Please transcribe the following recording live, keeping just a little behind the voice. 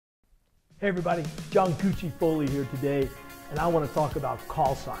Hey everybody, John Gucci Foley here today, and I want to talk about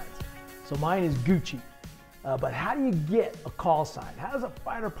call signs. So mine is Gucci, but how do you get a call sign? How does a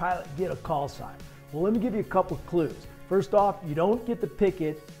fighter pilot get a call sign? Well, let me give you a couple of clues. First off, you don't get to pick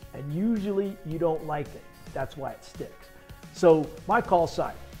it, and usually you don't like it. That's why it sticks. So my call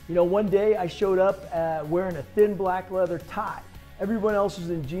sign, one day I showed up wearing a thin black leather tie. Everyone else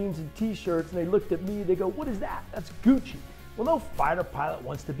was in jeans and t-shirts, and they looked at me, they go, "What is that?" "That's Gucci." Well, no fighter pilot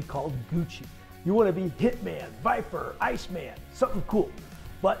wants to be called Gucci. You want to be Hitman, Viper, Iceman, something cool.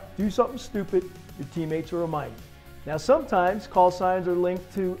 But do something stupid, your teammates will remind you. Now, sometimes call signs are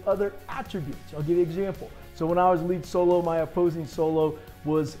linked to other attributes. I'll give you an example. So when I was lead solo, my opposing solo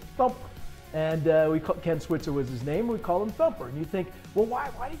was Thumper. And Ken Switzer was his name, we called him Thumper. And you think, well, why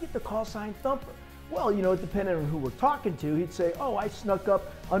do you get the call sign Thumper? Well, depending on who we're talking to, he'd say, "Oh, I snuck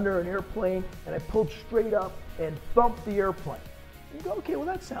up under an airplane and I pulled straight up and thumped the airplane." You go, okay, well,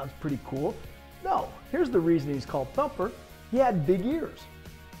 that sounds pretty cool. No, here's the reason he's called Thumper. He had big ears.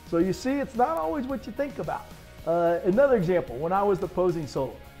 So you see, it's not always what you think about. Another example, when I was the opposing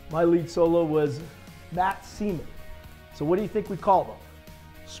solo, my lead solo was Matt Seaman. So what do you think we called him?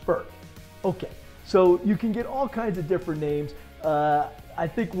 Spurt. Okay, so you can get all kinds of different names. I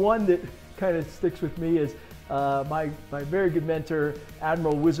think one that kind of sticks with me is my very good mentor,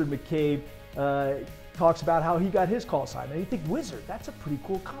 Admiral Wizard McCabe, talks about how he got his call sign. And you think, Wizard, that's a pretty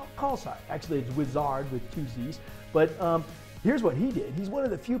cool call sign. Actually, it's Wizard with 2 Z's. But here's what he did. He's one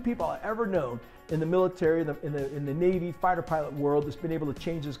of the few people I've ever known in the military, in the Navy fighter pilot world that's been able to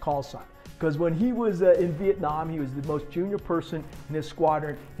change his call sign. Because when he was in Vietnam, he was the most junior person in his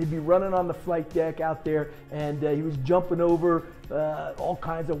squadron. He'd be running on the flight deck out there, and he was jumping over all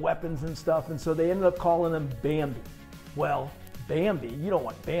kinds of weapons and stuff, and so they ended up calling him Bambi. Well, Bambi, you don't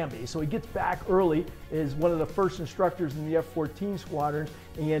want Bambi. So he gets back early, is one of the first instructors in the F-14 squadron,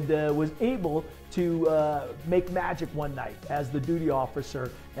 and was able to make magic one night as the duty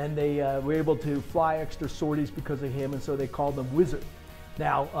officer, and they were able to fly extra sorties because of him, and so they called him Wizard.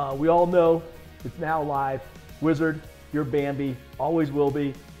 Now, we all know it's now live. Wizard, you're Bambi, always will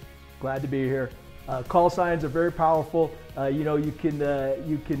be. Glad to be here. Call signs are very powerful. You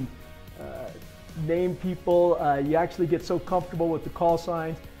can name people. You actually get so comfortable with the call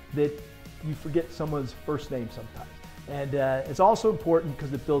signs that you forget someone's first name sometimes. And it's also important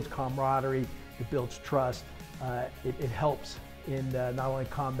because it builds camaraderie, it builds trust, it helps in not only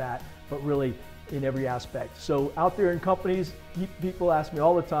combat, but really in every aspect. So out there in companies, people ask me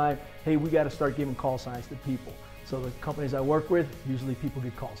all the time, "Hey, we got to start giving call signs to people." So the companies I work with, usually people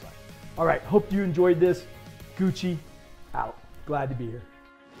get call signs. All right, hope you enjoyed this. Gucci out. Glad to be here.